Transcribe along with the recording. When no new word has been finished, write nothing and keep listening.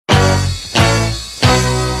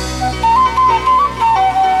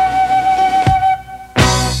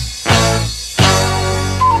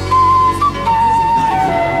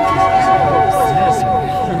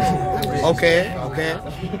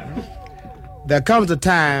There comes a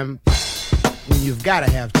time when you've got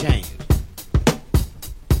to have change.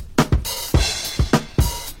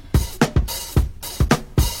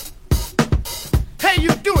 Hey, you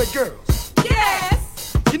do it, girls.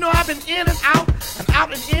 Yes. You know, I've been in and out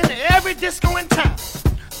and in every disco in town,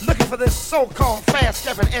 looking for this so-called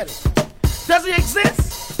fast-stepping Eddie. Does he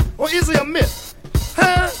exist, or is he a myth?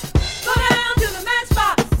 Huh? Go down to the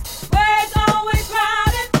matchbox, where it's always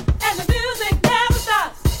crowded, and the music never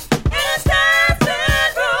stops. In a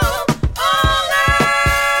standing room all night.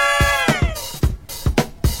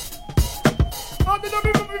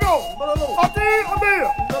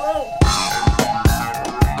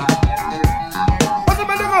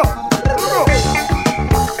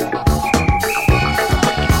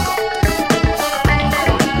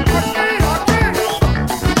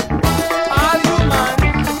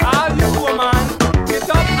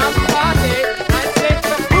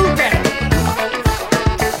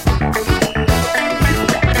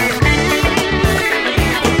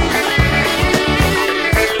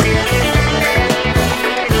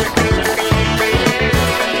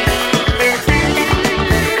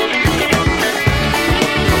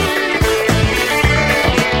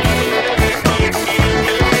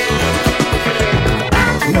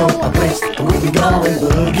 Going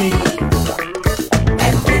boogie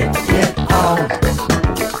and get it on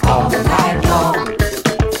all night long.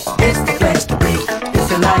 It's the place to be if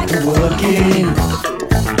you like to work it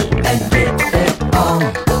and get it on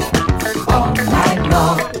all night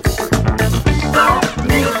long. The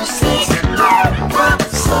music's loud, but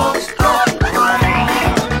so's the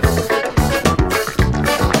crowd.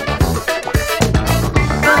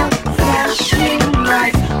 The flashing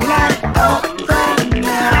lights light up the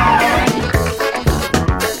night.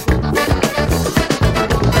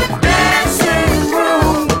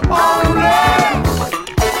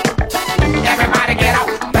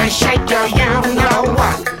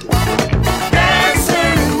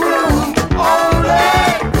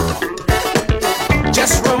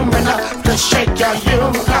 Shake your, you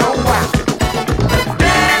know what?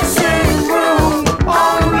 Dancing room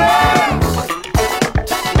only.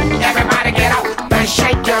 Everybody get up and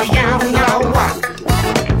shake your, you know what?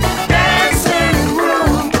 Dancing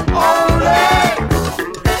room only.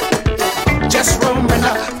 Just room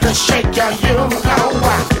enough to shake your, you know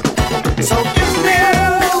what? So if you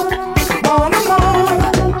wanna move,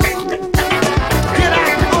 get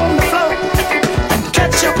out on the floor and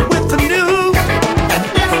catch up with the news.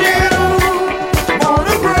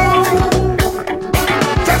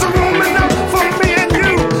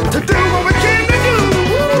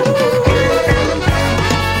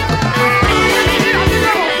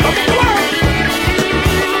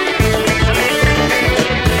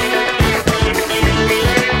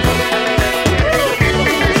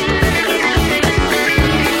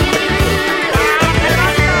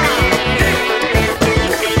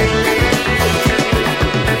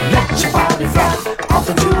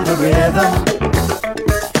 Rhythm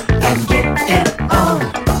and get it on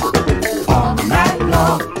all night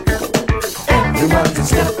long. Everyone's in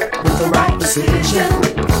step with the right decision,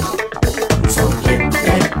 so get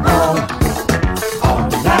it on all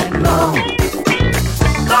night long.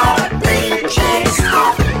 The DJ's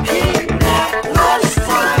hot, he never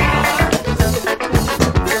stops.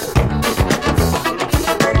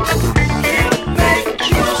 He'll make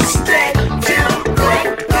you stay till break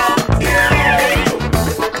of day.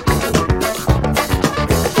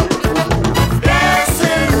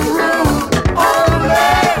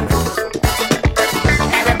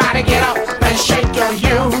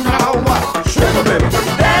 You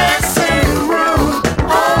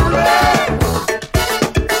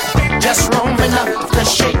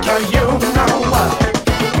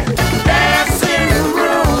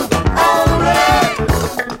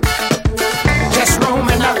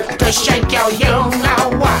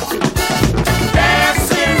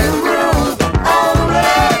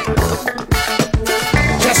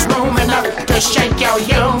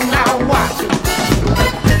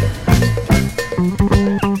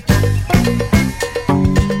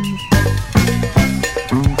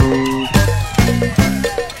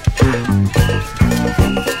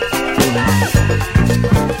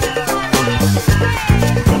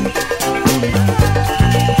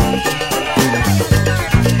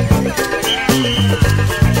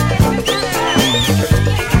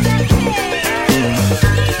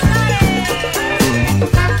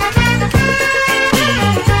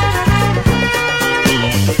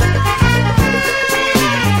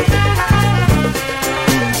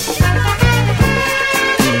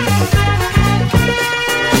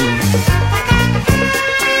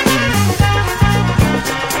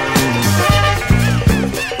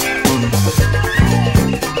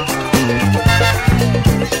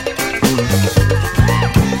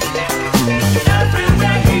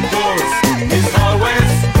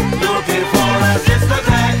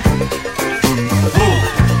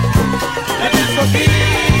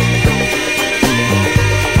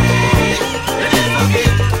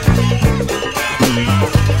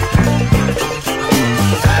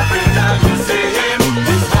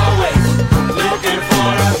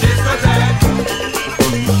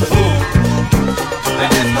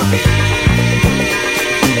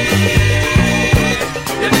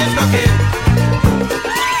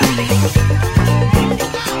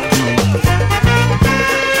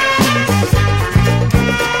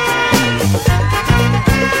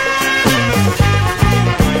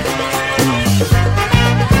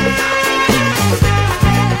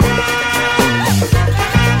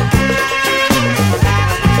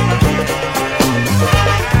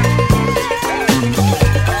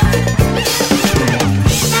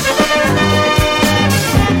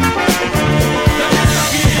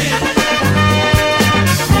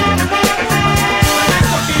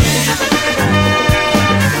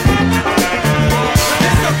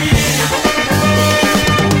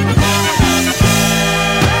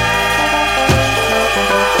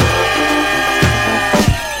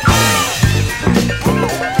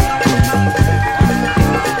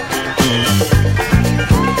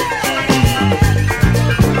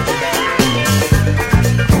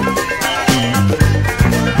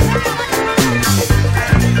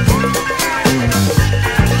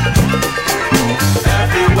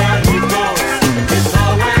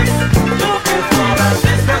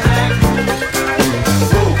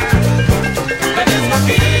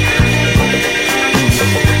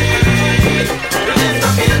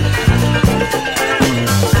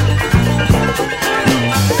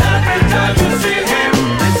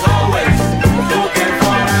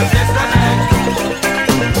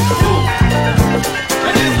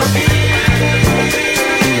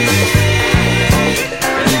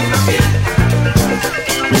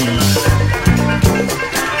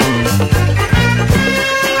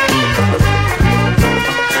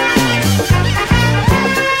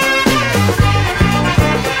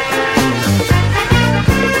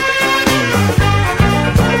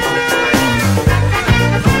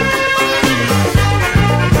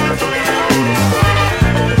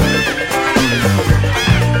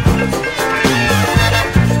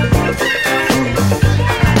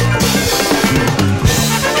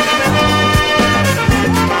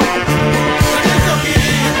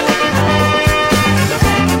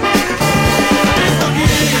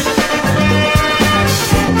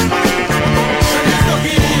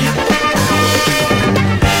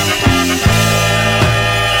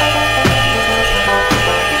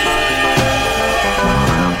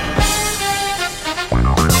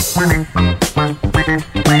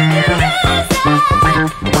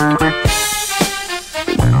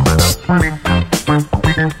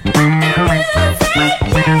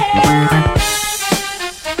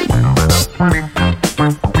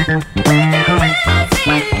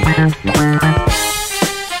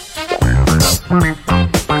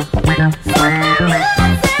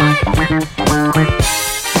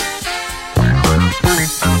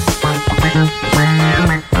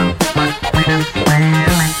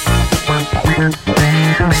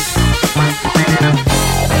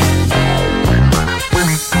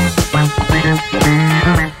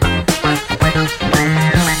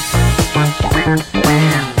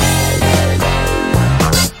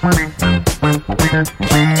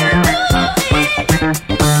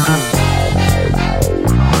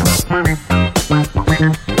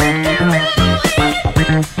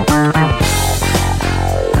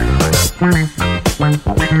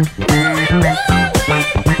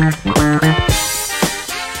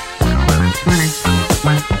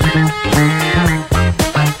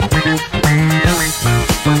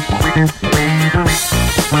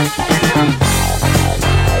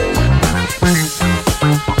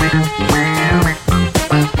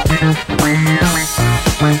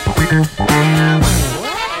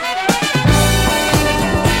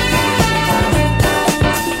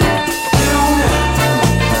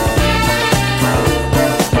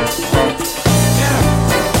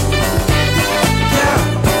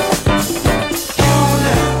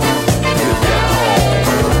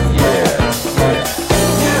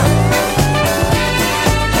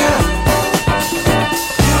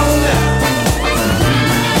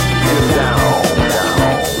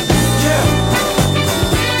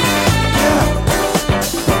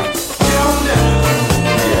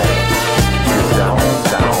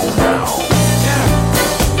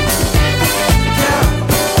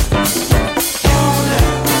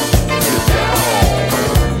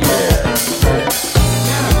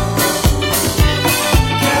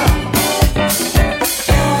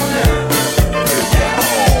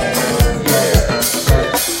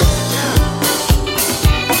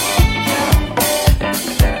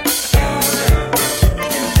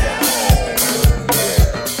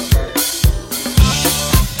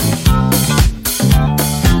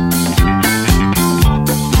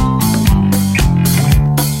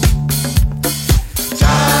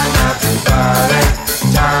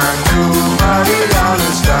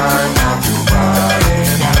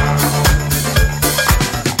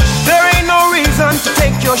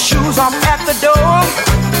your shoes off at the door.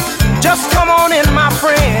 Just come on in, my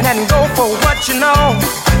friend, and go for what you know.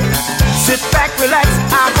 Sit back, relax,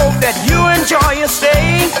 I hope that you enjoy your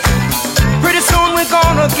stay. Pretty soon we're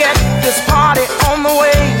gonna get this party on the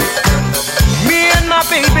way. Me and my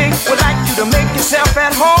baby would like you to make yourself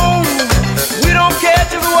at home. We don't care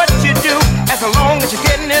just what you do, as long as you're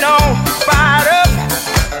getting it on. Fired up,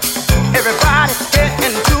 everybody get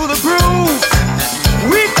into the groove.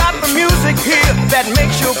 We got the music here that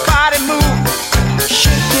makes your body move.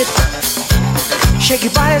 Shake it, shake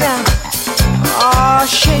your body down. Oh,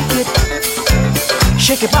 shake it,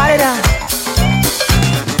 shake your body down.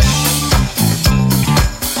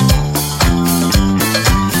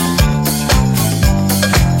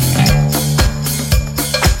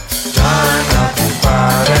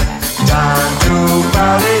 Time to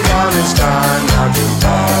party down, it's time now to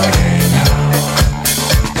party now.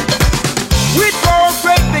 We throw a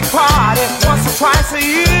great big party once or twice a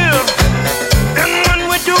year. And when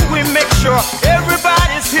we do, we make sure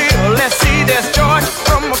everybody's here. Let's see, there's George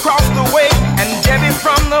from across the way and Debbie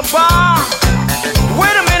from the bar.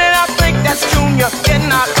 Wait a minute, I think that's Junior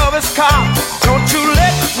getting out of his car. Don't you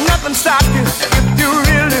let nothing stop you if you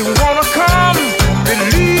really wanna come.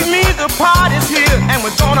 Believe me, the party's here and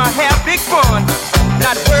we're gonna have big fun.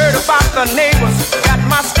 Not worried about the neighbors, got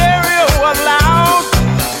my stereo loud.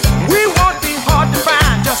 We won't be hard to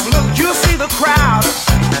find, just look, you'll see the crowd.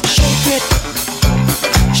 Shake it,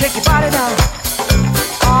 shake your body down.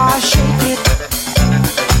 Ah, shake it,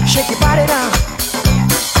 shake your body down.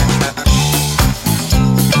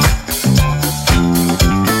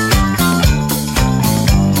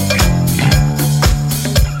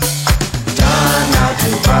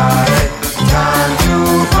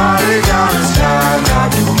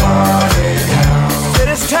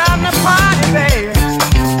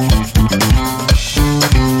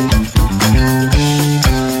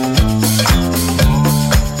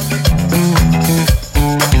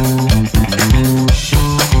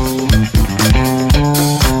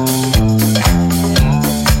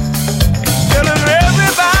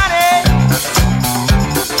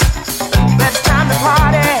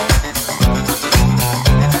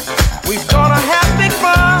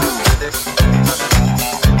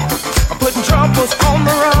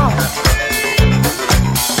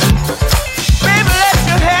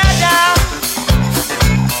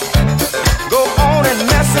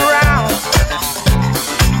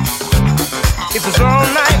 all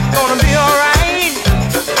night, gonna be alright.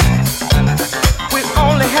 We're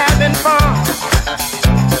only having fun.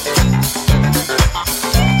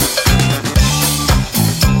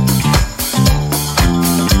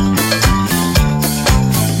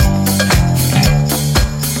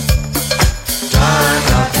 Time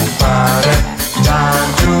not to party,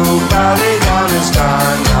 time to party down, it's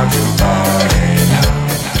time not to party down.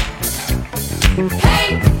 Hey,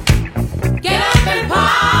 get up and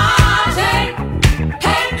party.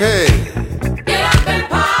 Hey, get up and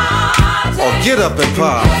party. Oh, get up and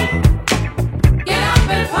party. Get up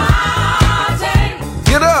and party.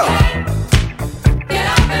 Get up. Get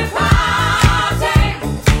up and party.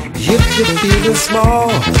 If you're feeling small,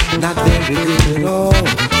 not very good at all,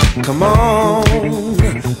 come on,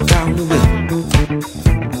 down the way.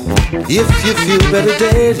 If you feel better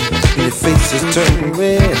dead, and your face is turning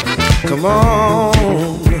red, come on,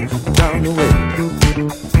 down the way.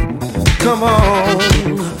 Come on,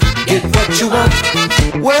 get what you want.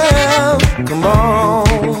 Well, come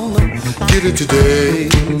on, get it today.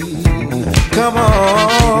 Come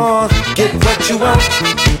on, get what you want.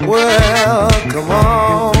 Well, come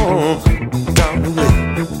on, down the way.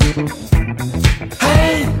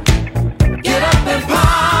 Hey, get up and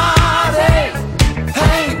party.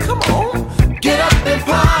 Hey, come on, get up and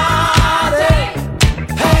party.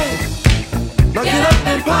 Hey, now get up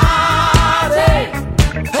and party.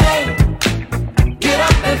 Hey, get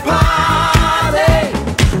up and party.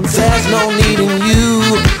 There's no need in you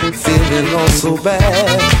feeling all so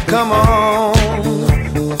bad. Come on,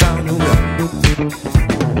 down the way.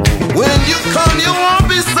 When you come, you won't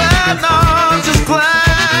be sad, no, just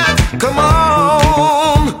glad. Come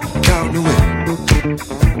on, down the way.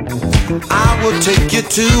 I will take you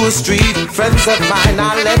to a street, friends of mine,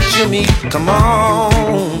 I'll let you meet. Come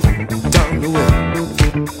on, down the way.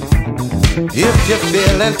 If you're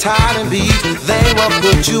feeling tired and beat, they will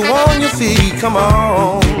put you on your feet. Come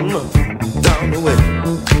on, down the way.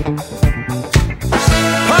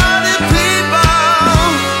 Party people,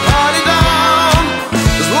 party down,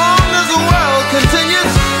 as long as the world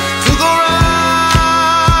continues to go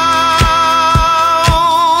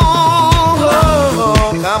round.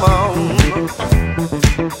 Oh, come on.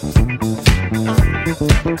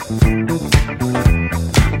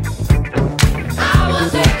 I will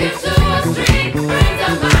take you to a street, friends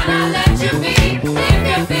of mine, I'll let you meet. If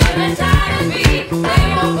you're feeling tired and beat, they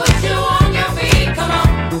will put you on your feet. Come on.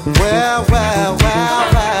 Well, well, well,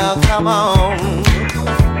 well, come on.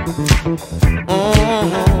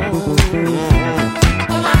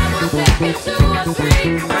 Well, I will take you to a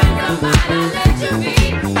street, friends of mine, I'll let you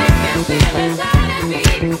meet. If you're feeling tired and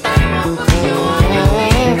beat, they will put you on your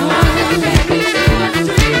feet. Come on, I will take you to a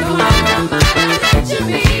street, friends of mine, I'll let you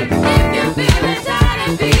meet. If you're feeling tired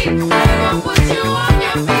and beat, they will put you on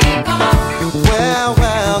your feet. Come on, Well,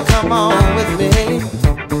 well, come on with me.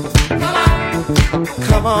 come on.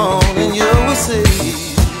 Come on and you will see.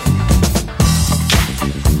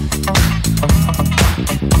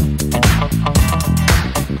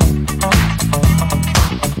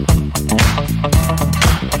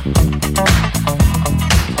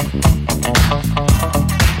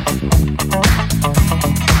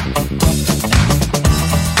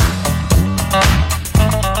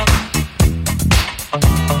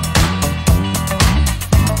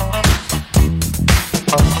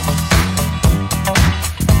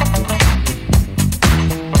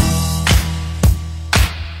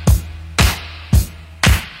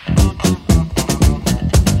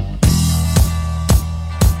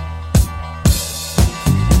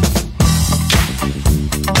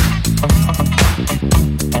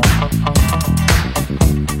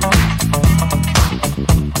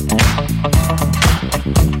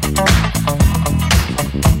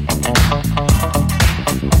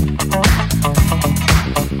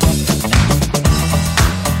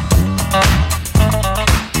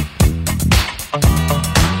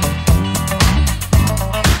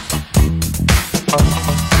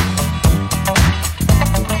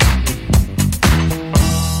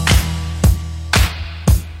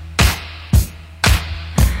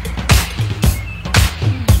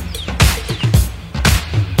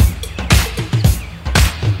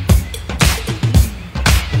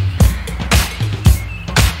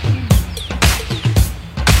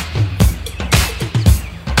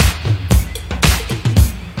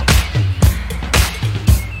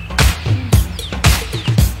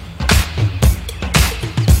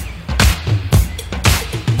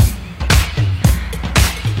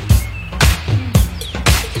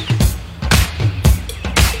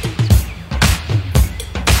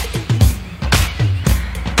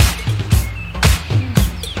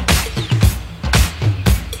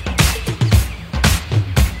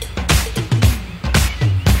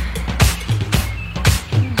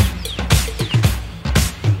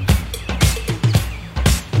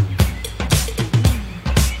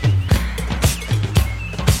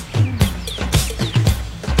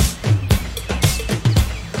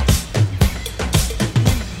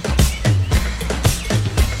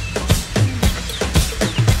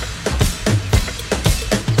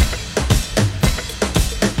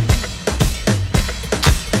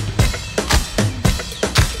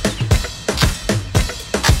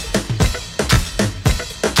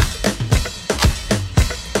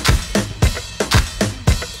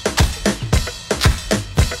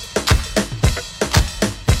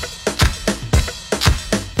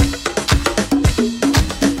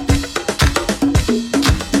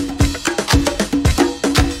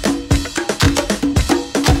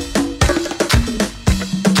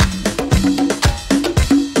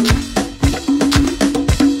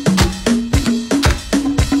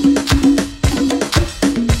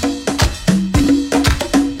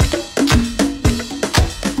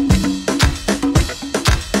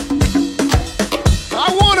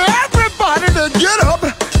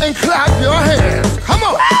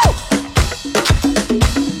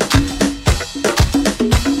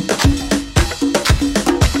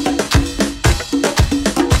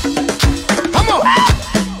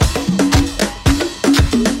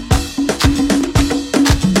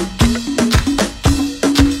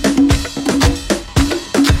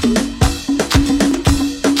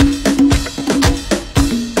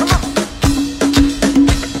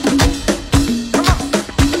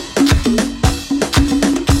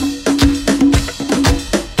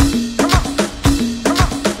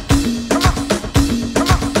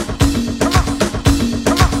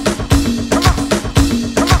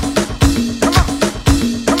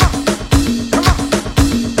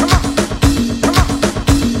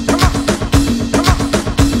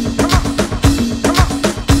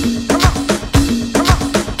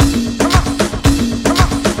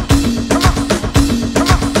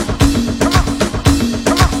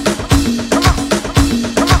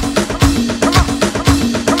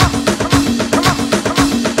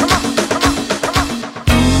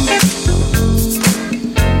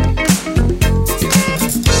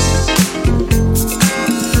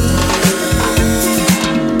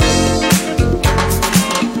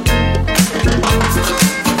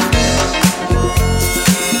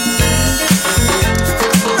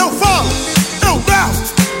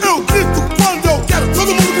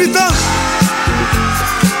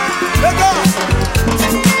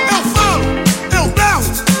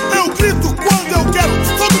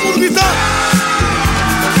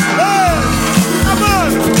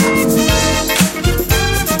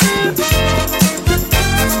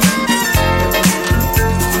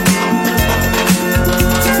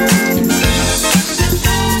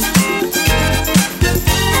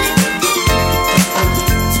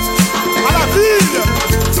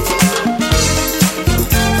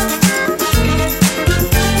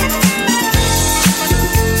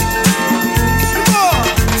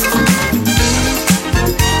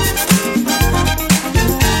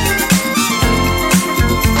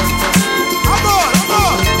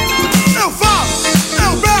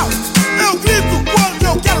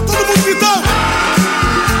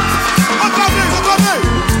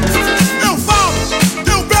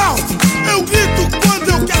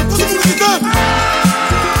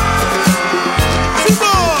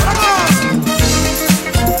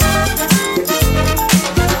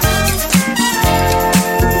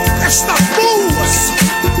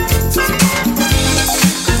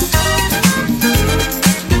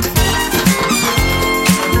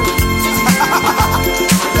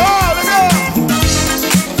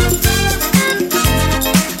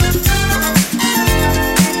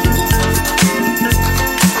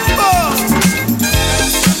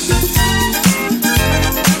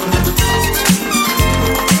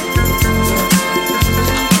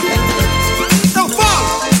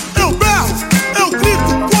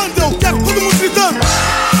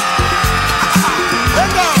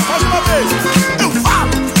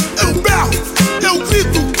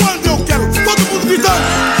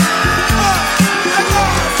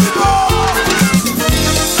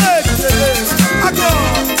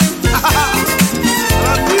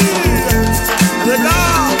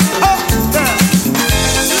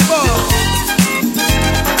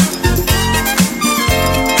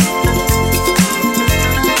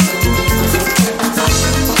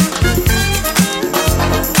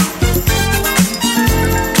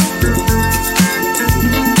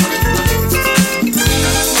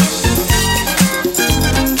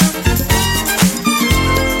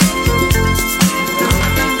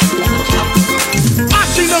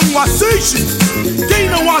 não aceite, quem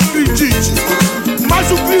não acredite, mas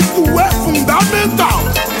o grito é fundamental.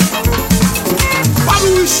 Para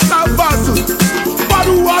o extravaso, para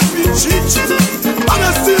o apetite, para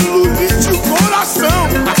a celulite o coração.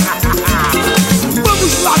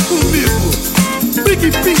 Vamos lá comigo,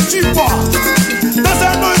 Big Pit Boy, desce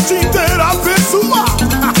a noite inteira pessoal.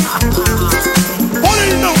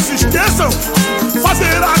 Porém não se esqueçam,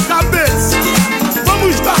 fazer a cabeça,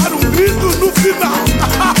 vamos dar um grito no final.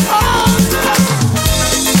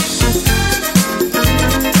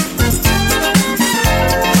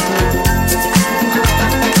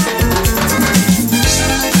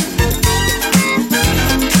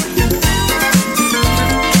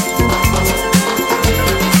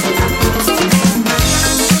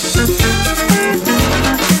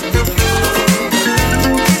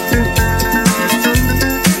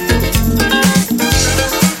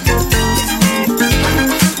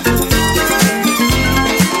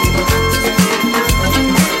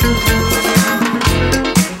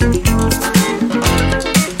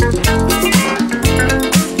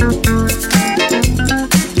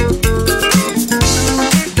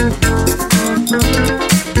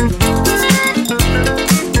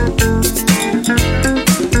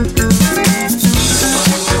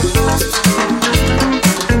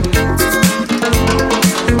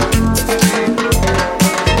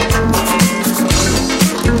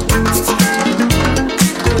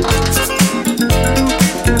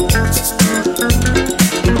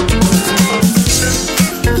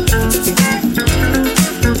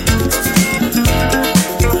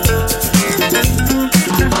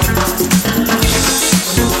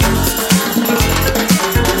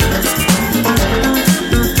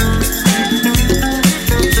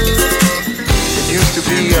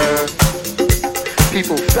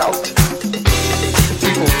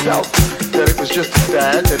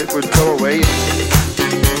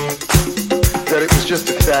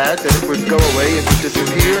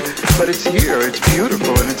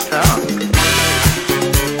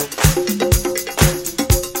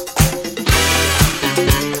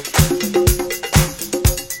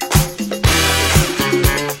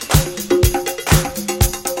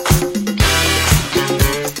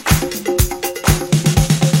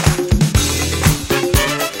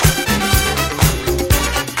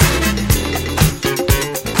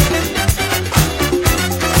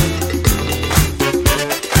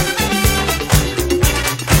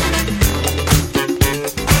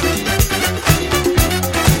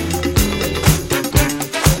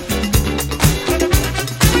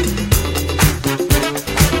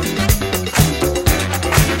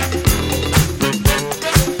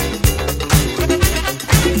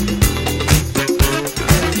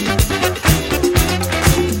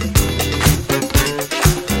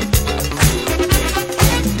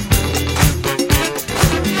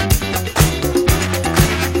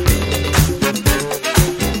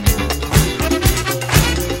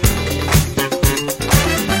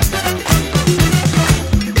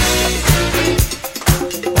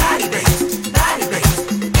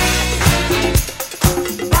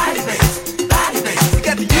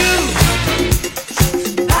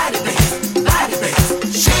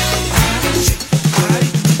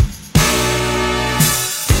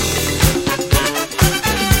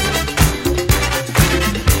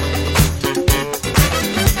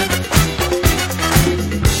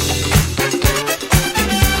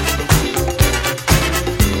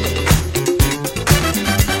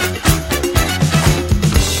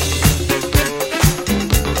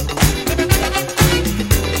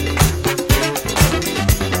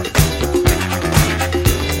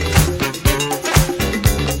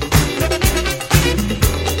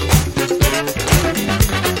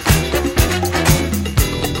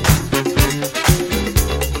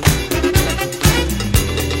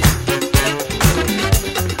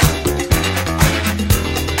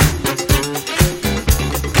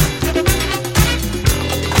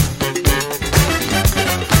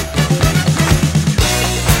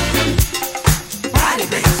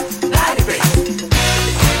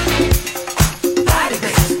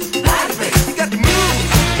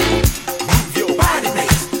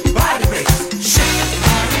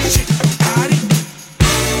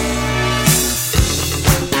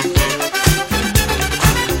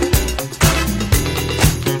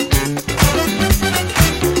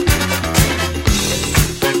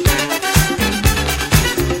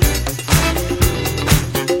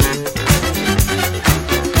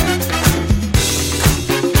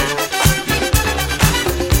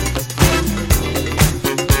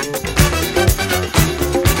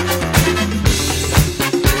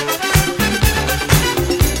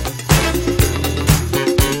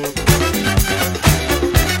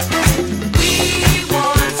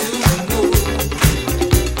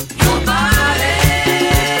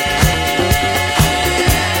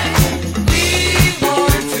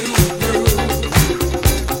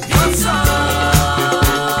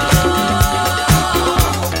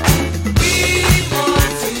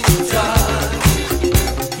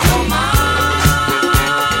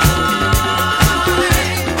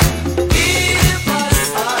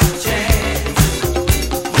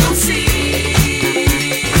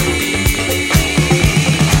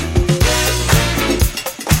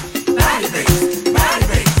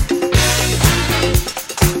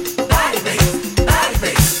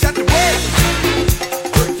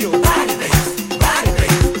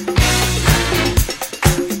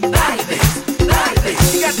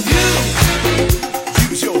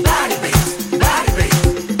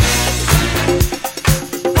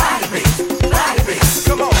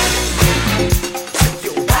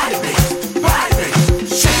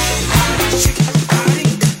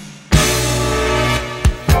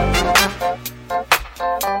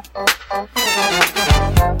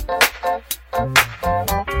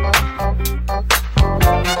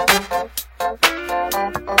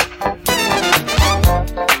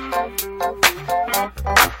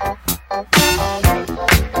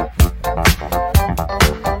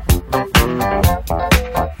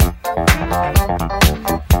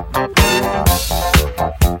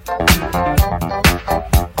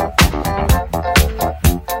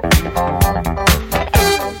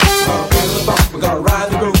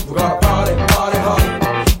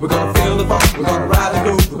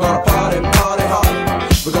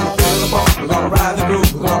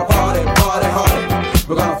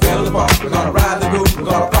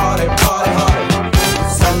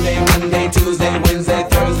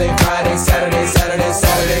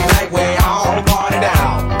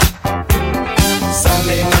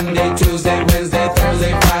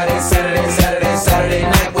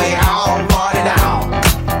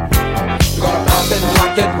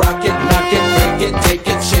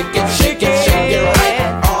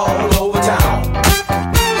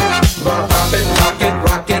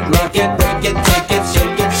 break it, take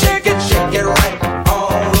it, shake it right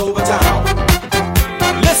all over town.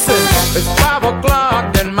 Listen, it's 5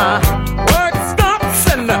 o'clock and my work stops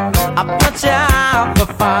and I punch out for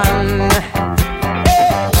fun.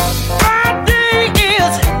 Friday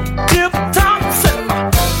is tip tops and my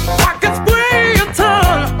pockets weigh a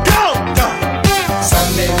ton. Go!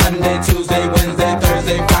 Sunday, Monday, Tuesday, Wednesday,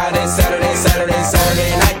 Thursday, Friday, Saturday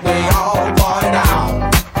night, we all party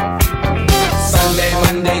down. Sunday,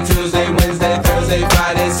 Monday, Tuesday, Wednesday, Thursday,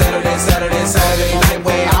 Friday, Saturday night,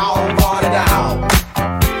 we all party down.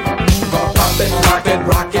 Gonna pop it,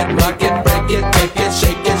 rock it, break it, take it,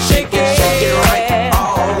 shake it right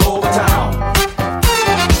all over town.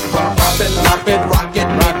 Gonna pop it, rock it,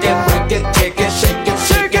 break it, take it, shake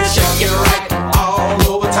it right all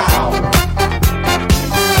over town.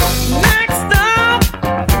 Next up,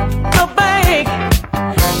 the bank.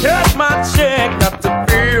 Cash my check, got to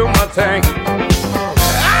fill my tank.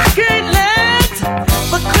 I can't let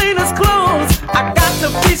the cleaners close. I got to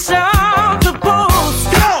be sure to post.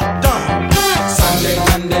 Go! Sunday,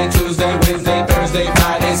 Monday, Tuesday, Wednesday, Thursday,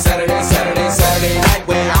 Friday, Saturday night,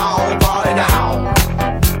 we all party down.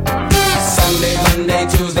 Sunday, Monday,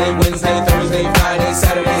 Tuesday, Wednesday, Thursday, Friday,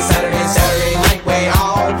 Saturday night, we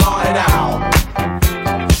all party down.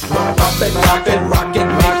 Gonna pop it, rock it,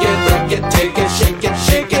 break it, take it, shake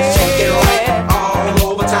it right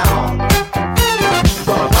all over town.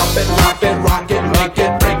 Gonna pop it, rock it, make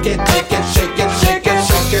it, break it, take it,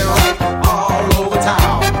 shake it right all over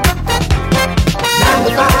town. 9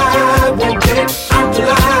 to 5, won't get it, I'm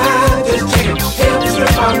July, just check it, hit the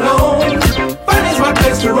strip I'm known, Friday's my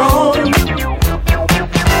place to roam.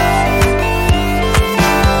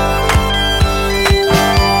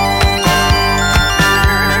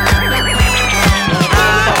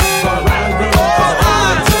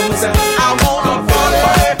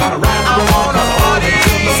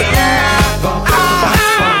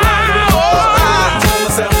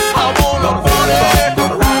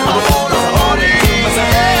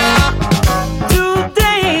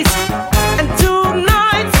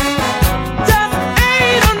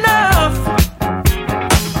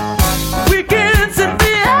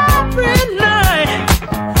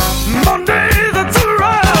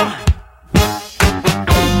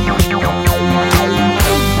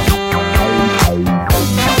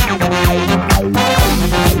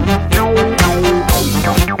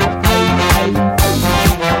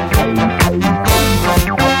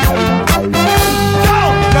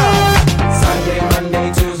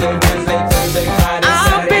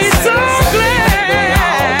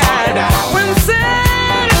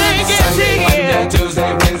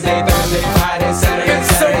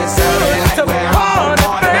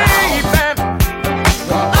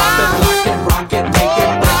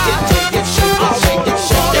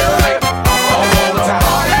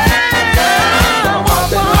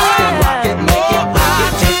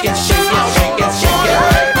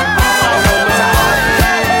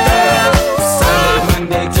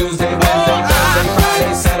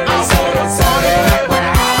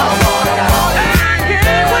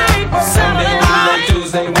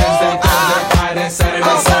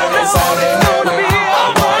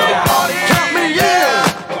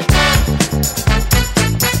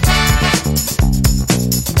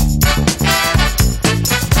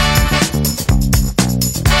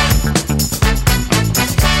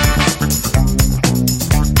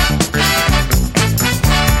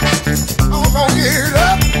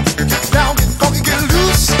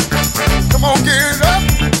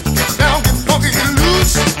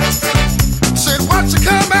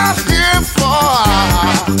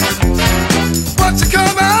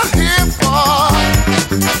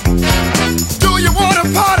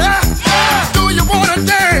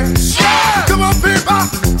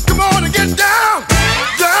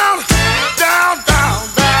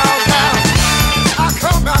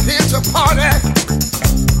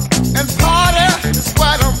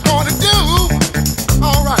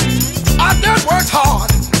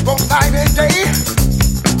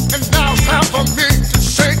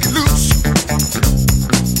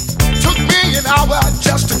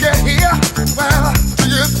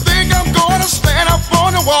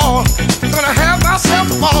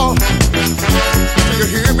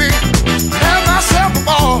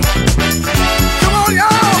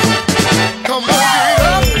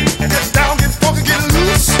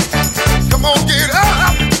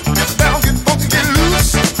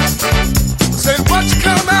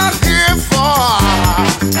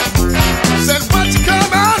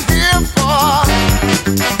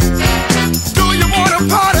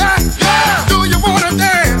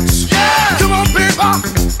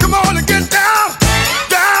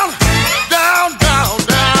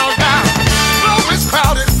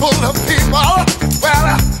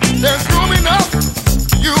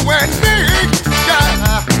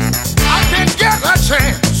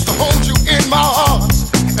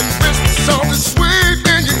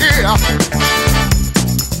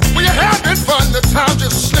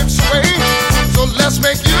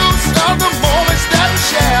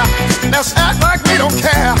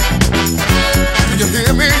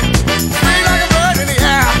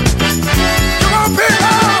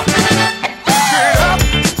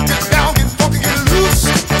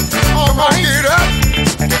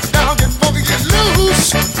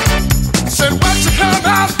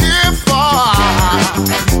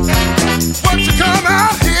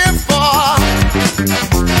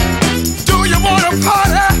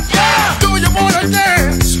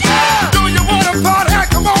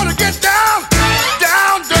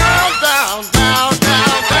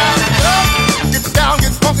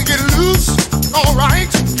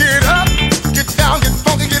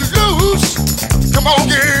 Come on,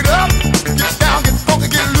 get up, get down, get funky,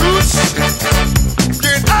 get loose.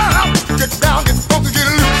 Get up, get down, get funky, get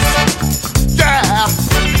loose. Yeah,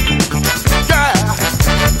 yeah.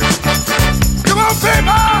 Come on,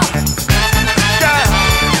 baby. Yeah.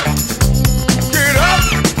 Get up,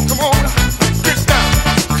 come on, get down.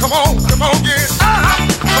 Come on, get up.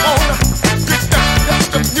 Come on, get down. Let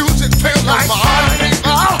the music play like party.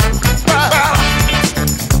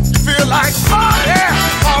 You feel like party.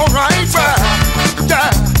 All right, yeah.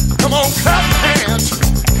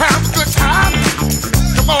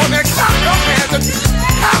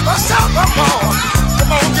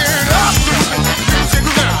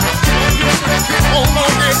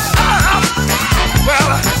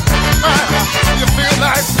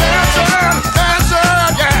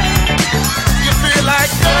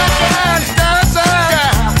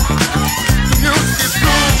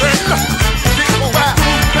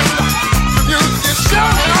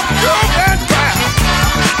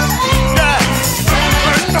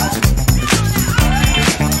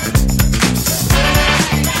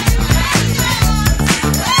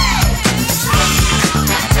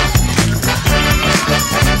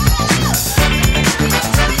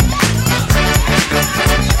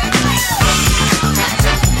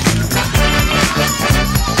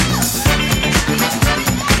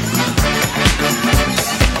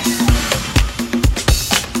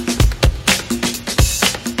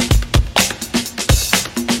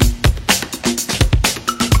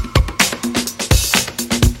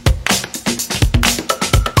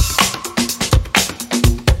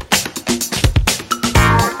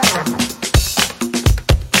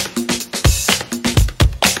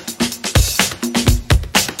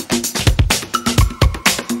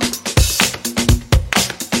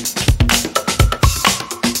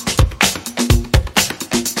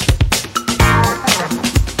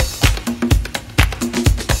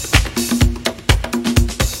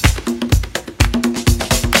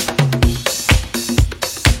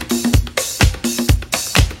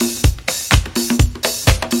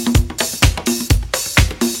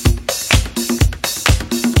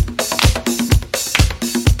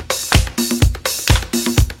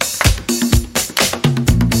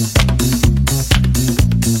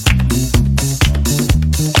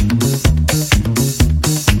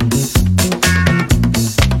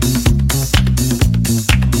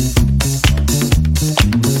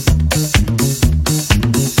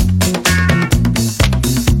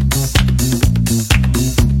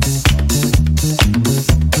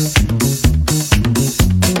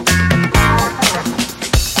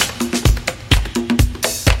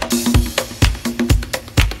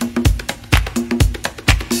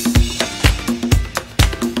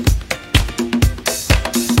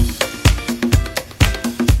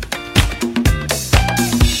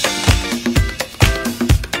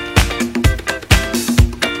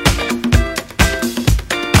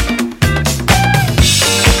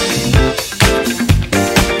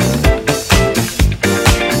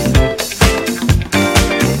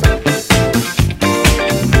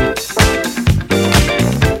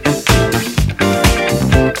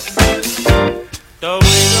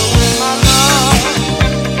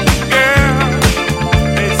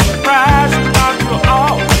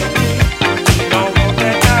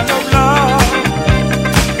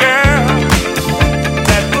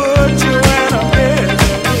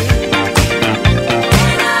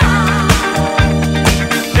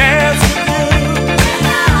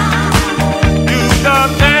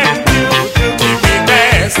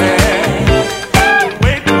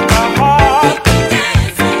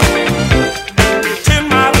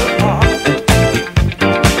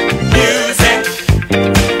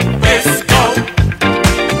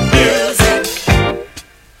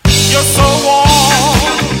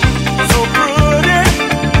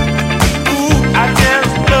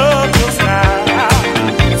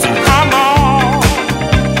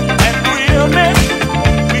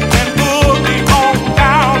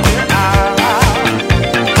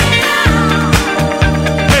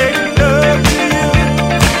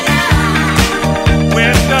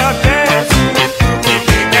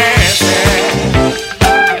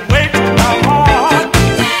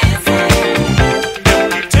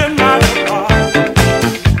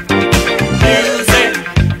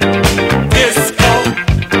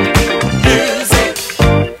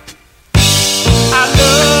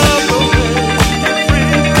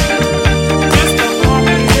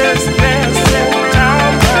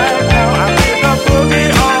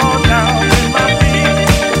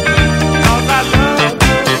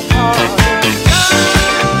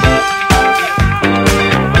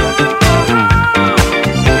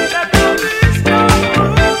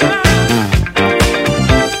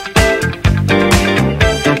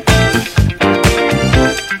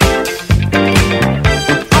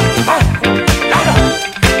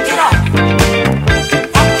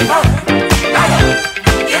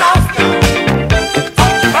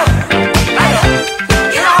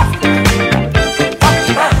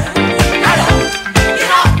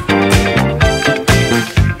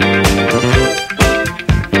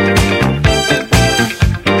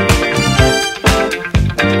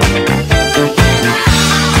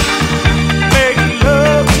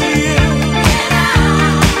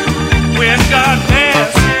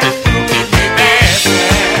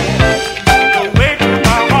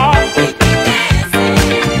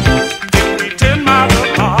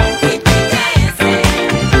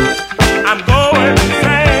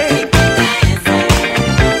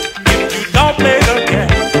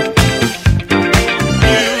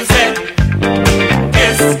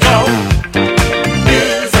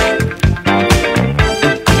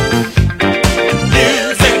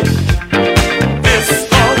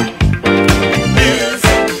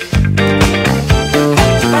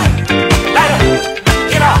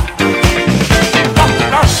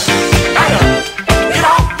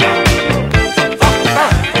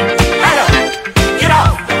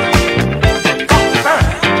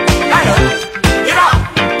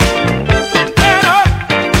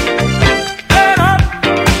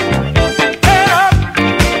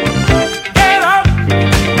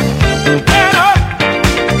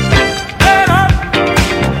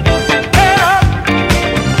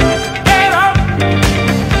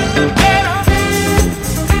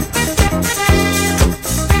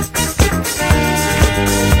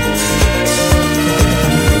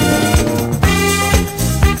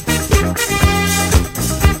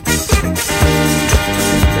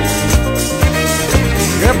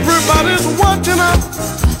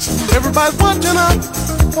 Everybody's watching us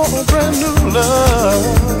for a brand new love.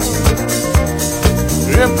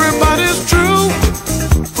 Everybody's true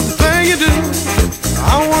for the thing you do.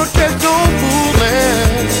 I won't catch no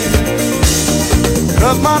fooling.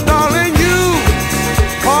 'Cause my darling, you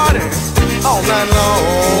party all night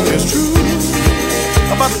long. It's true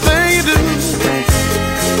about the thing you do,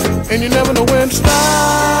 and you never know when to stop.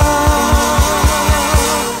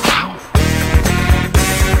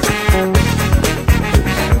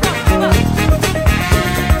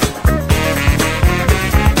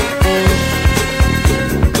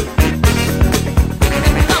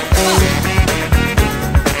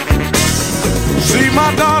 See, my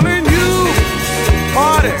darling, you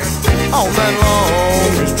party all night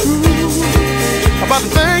long. It's true about the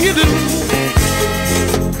thing you do,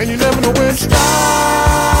 and you never know when to stop.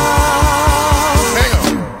 Hang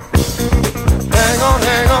on, hang on,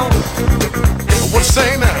 hang on. What you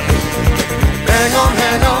say now? Hang on,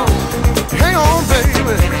 hang on, hang on,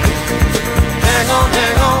 baby. Hang on,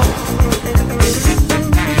 hang on,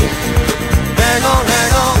 hang on,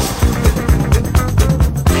 hang on.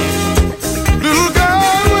 Little girl,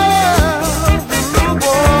 little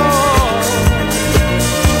boy.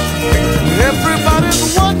 Everybody's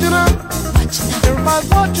watching us. Everybody's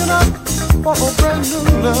watching us for a brand new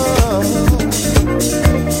love.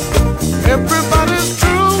 Everybody's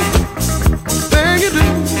true, thing you do.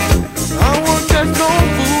 I won't get no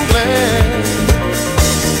fooling.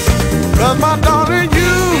 'Cause my darling,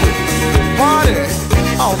 you party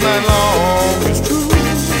all night long. It's true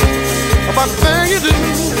about the thing you do,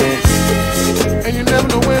 and you never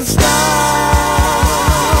know when to stop.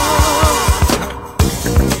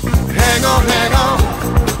 Hang on, hang on.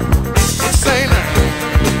 Say now.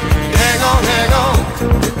 Hang on, hang on.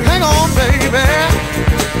 Hang on, baby.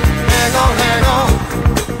 Hang on, hang on.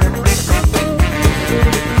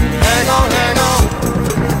 Hang on, hang on.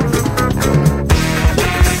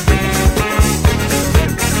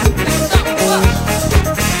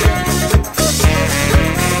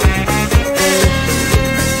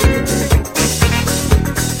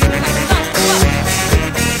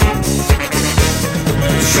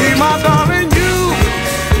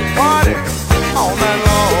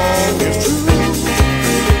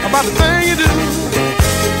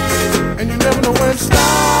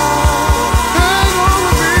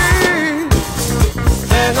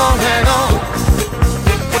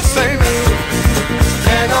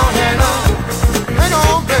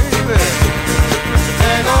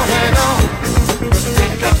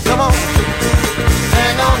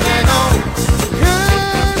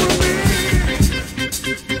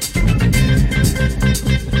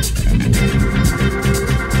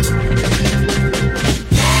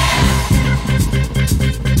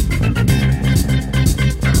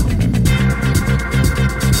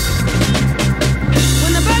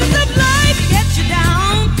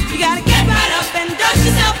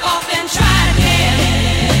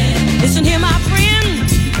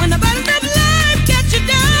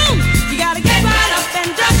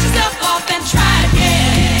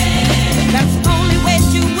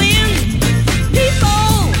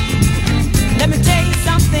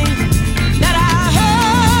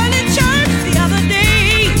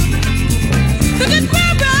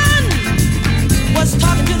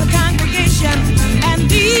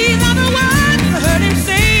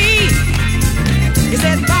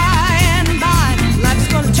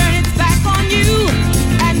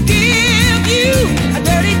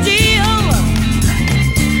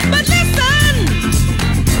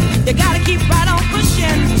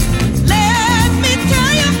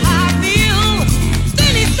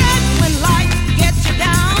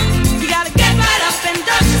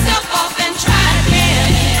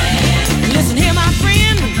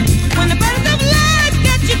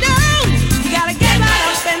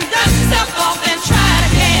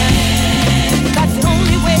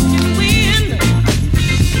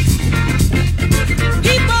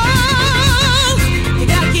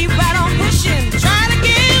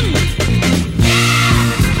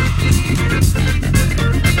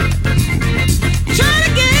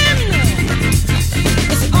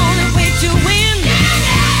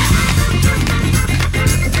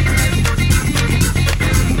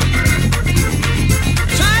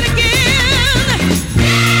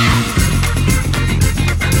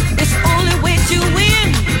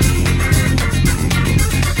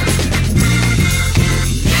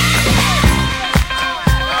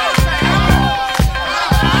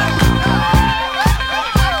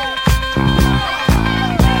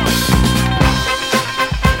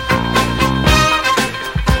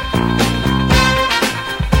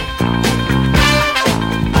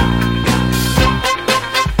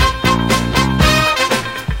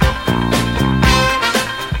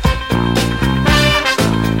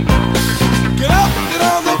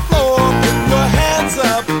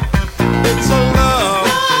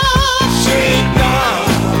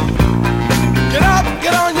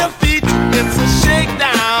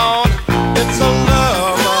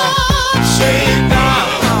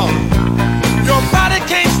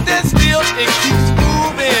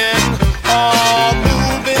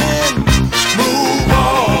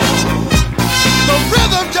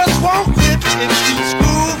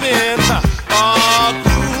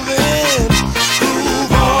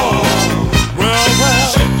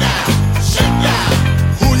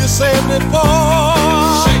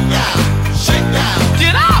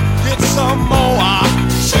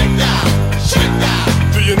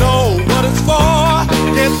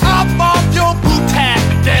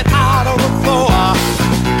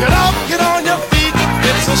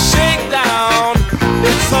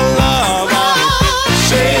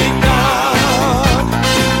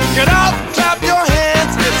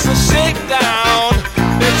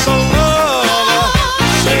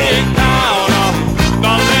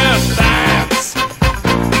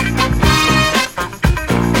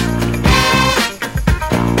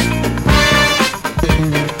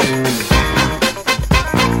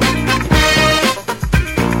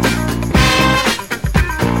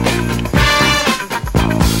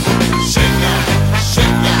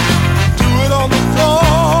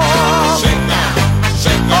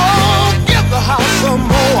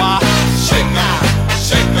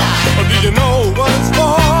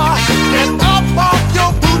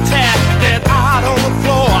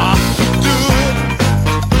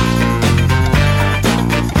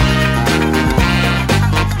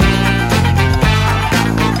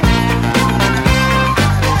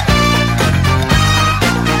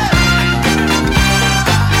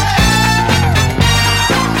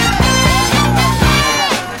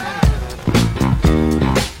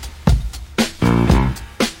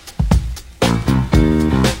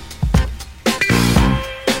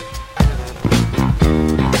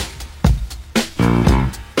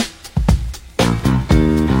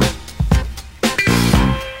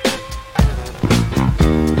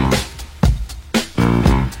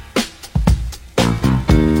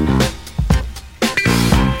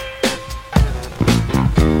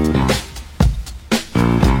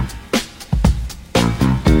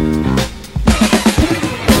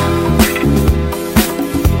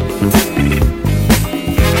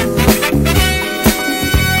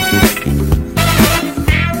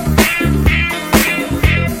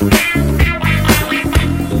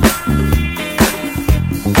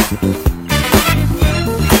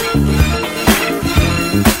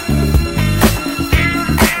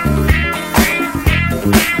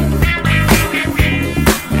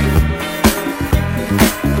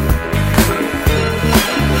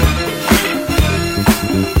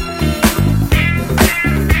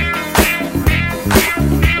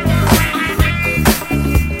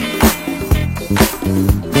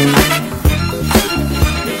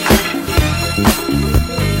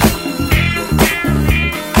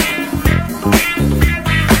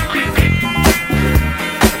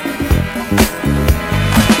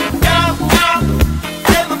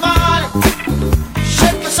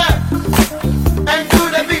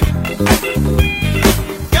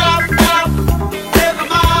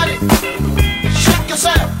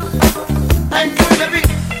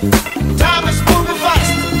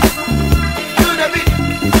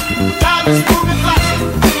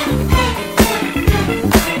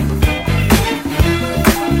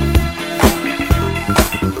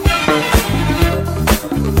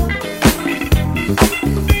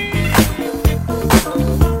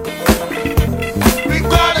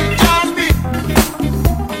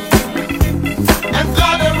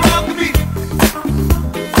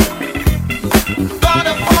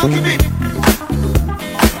 funky beat.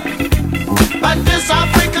 But this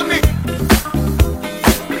African beat.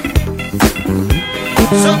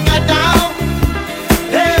 So get down,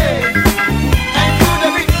 hey, and do the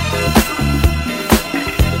beat.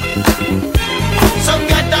 So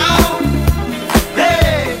get down,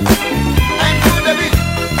 hey, and do the beat.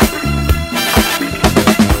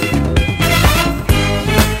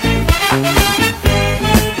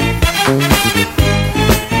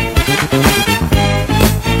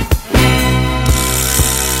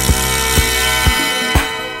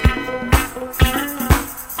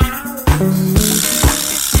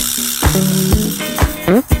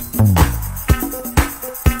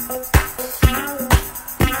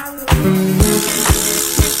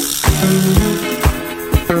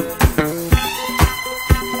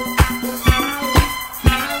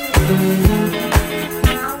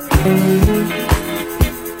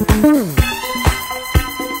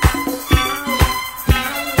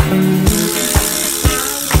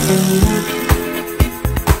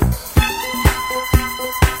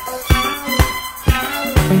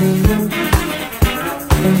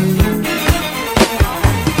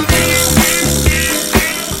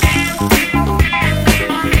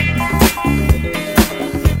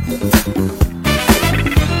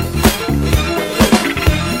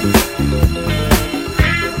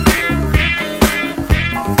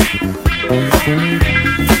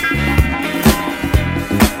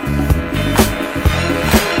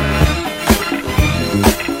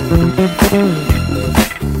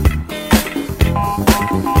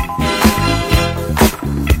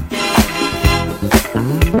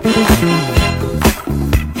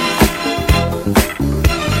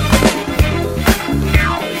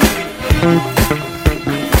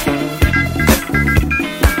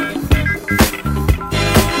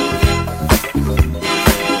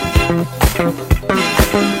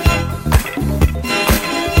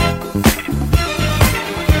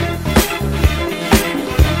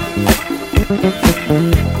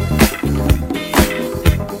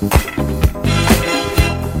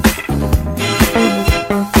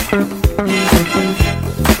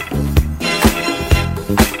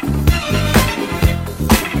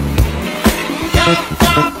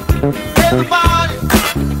 Everybody,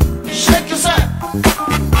 shake yourself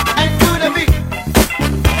and do the beat.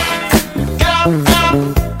 Get up,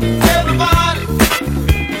 everybody,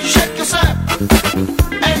 shake yourself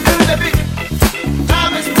and do the beat.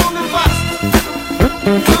 Time is moving fast.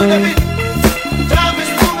 Do the beat. Time is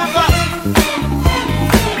moving fast.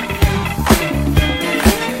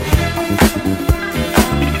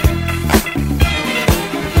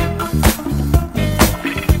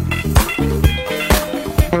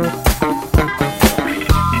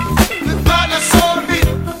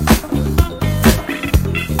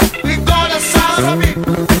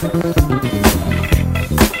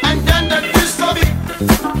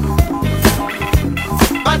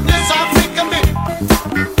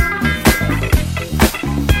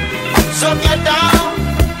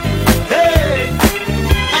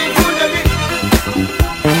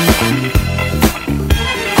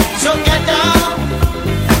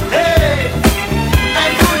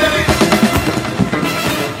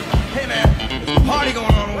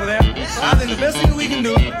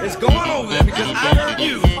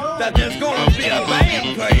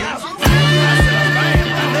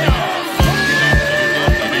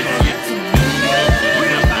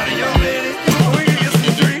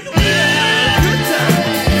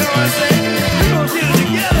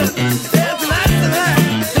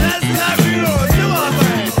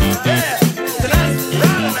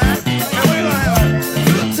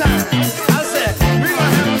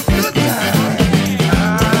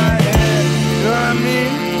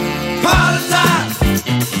 Party time,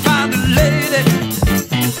 find the lady.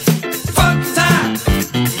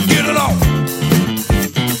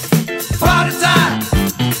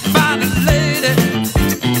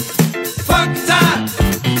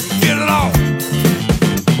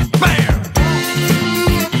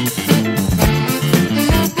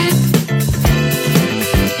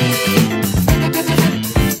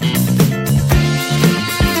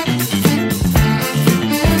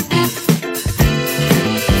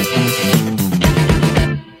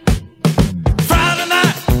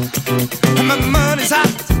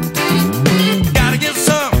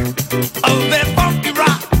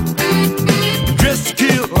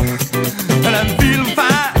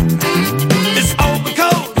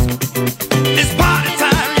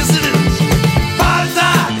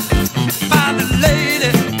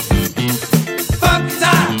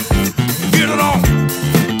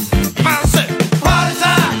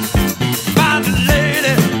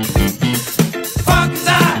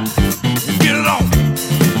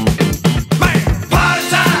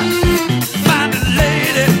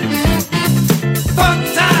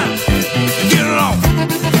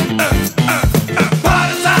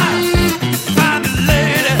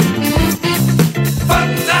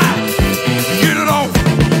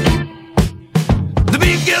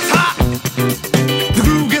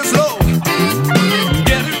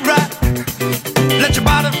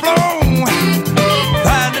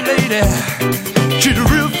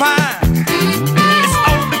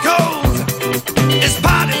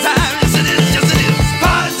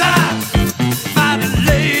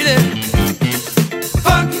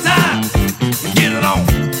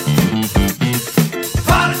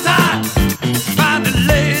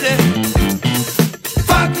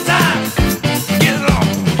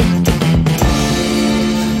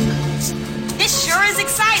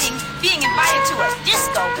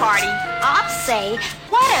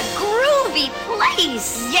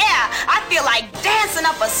 causing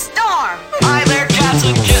up a storm. Hi there, cats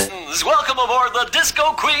and kittens. Welcome aboard the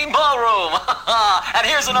Disco Queen Ballroom. And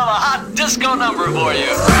here's another hot disco number for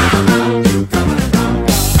you.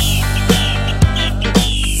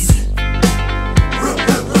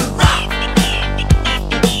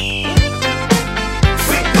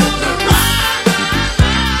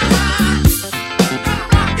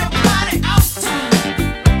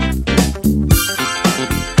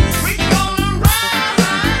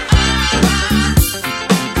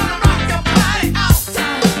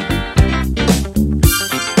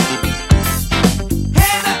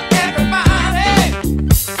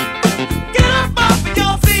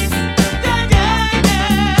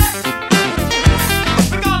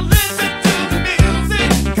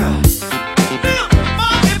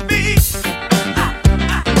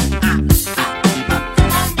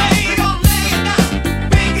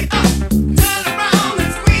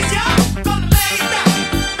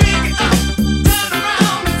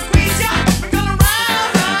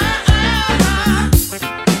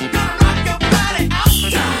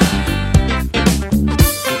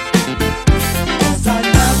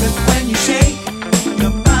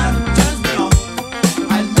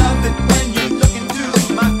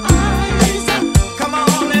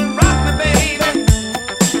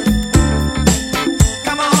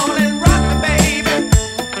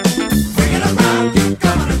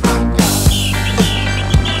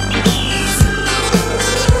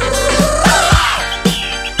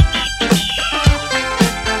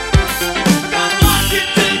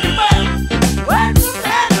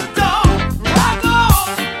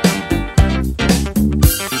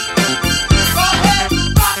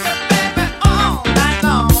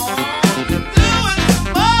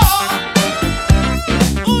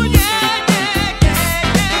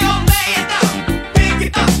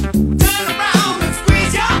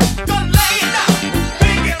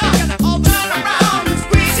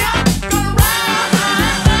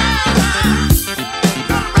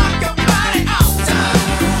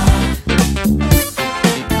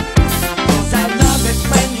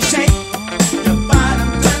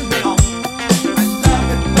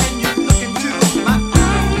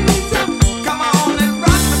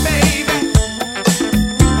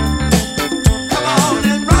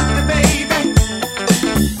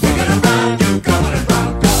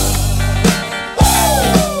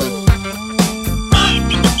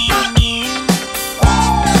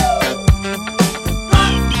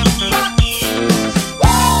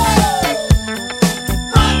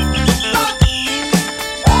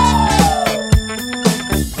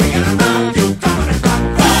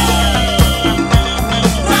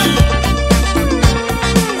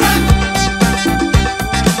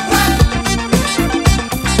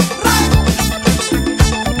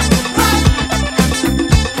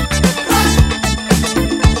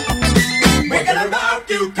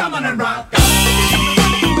 Rock on!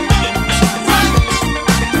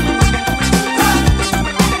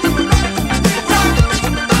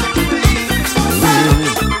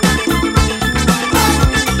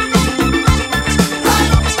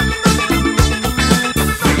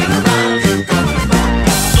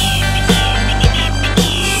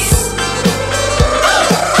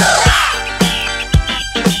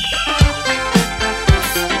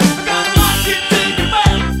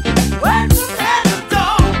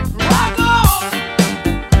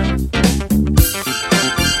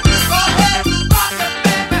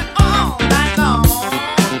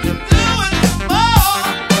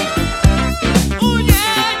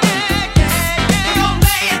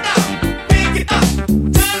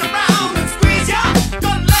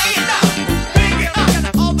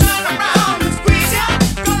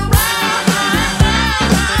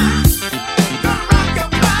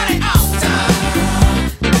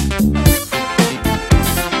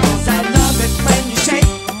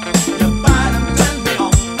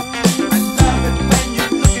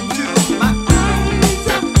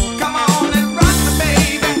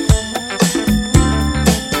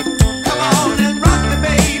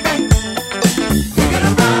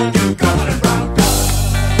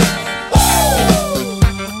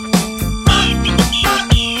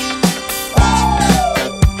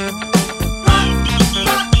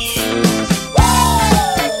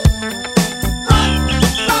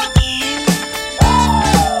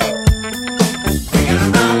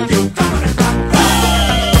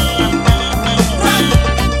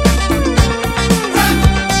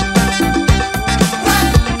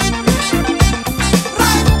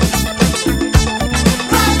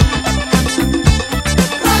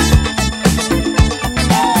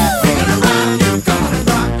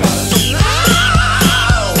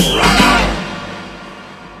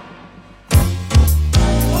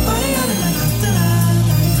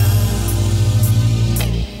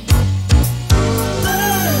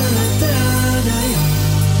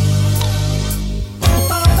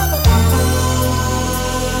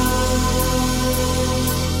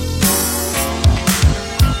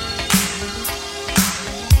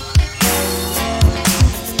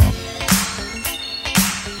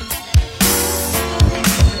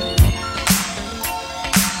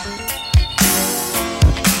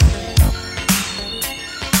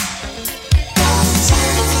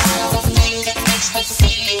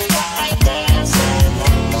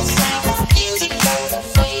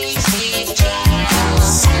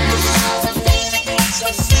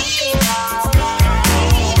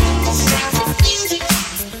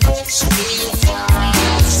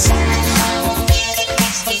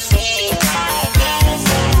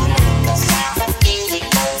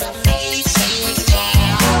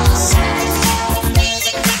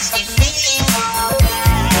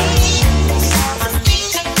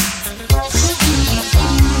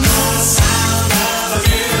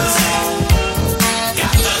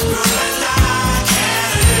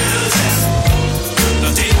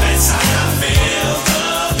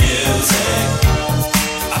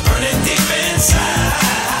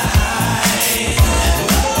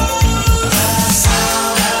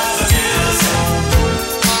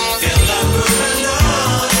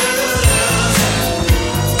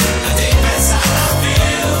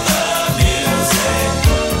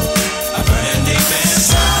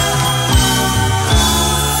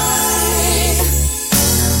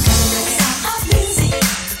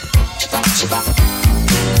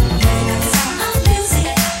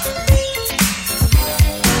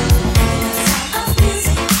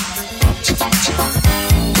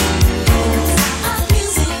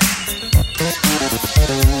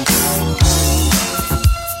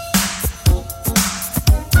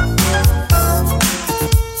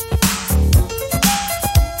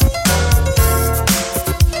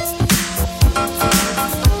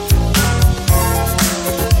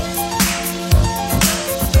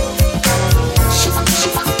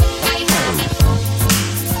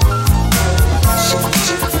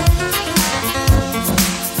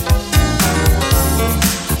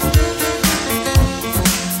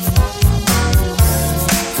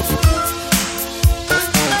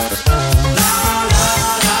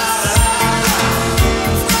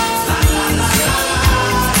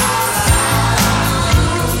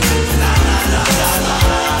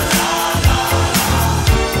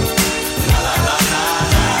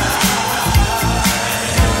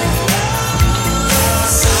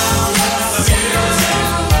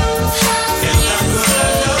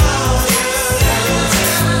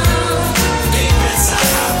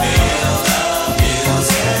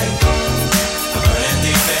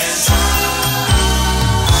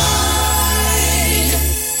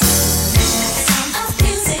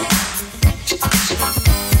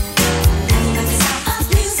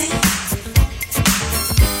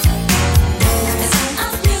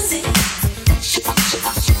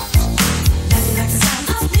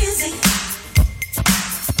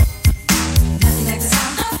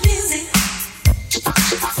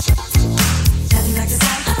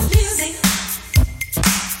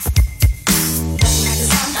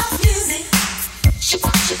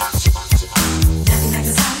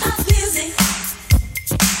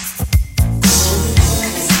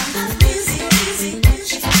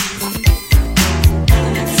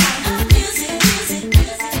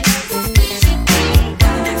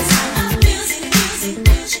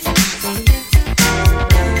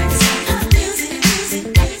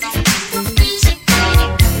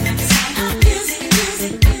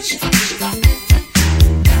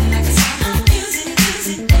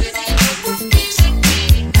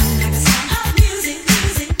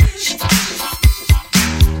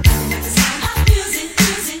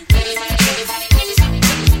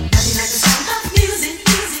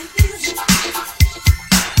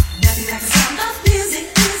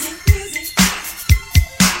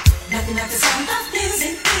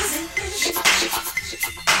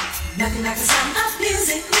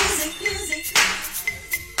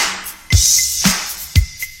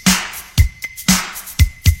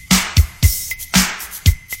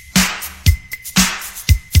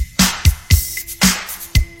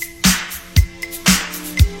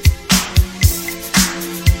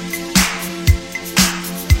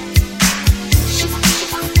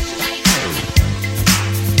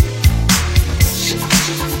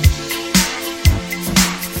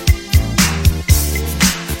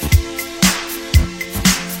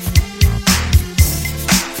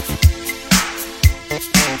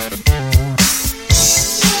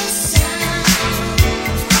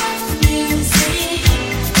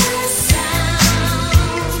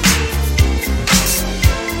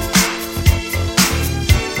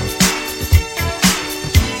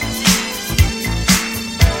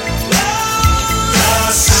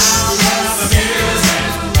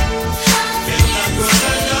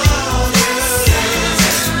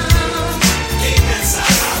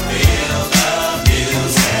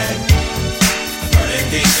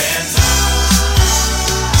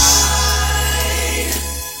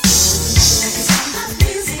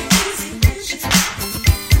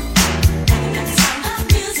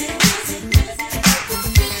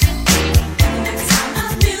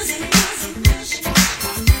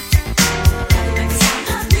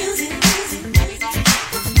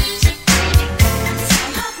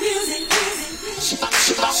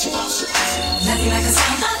 like the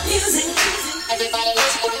sound of music. Everybody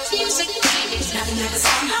loves music. Nothing like the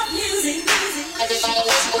sound of music. Everybody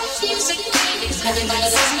loves music. Everybody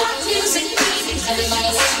loves music.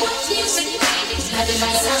 Everybody loves music.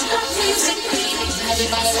 Everybody loves music.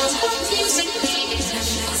 Everybody loves music. Everybody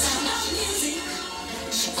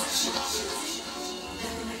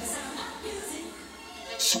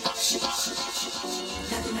loves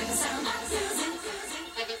music.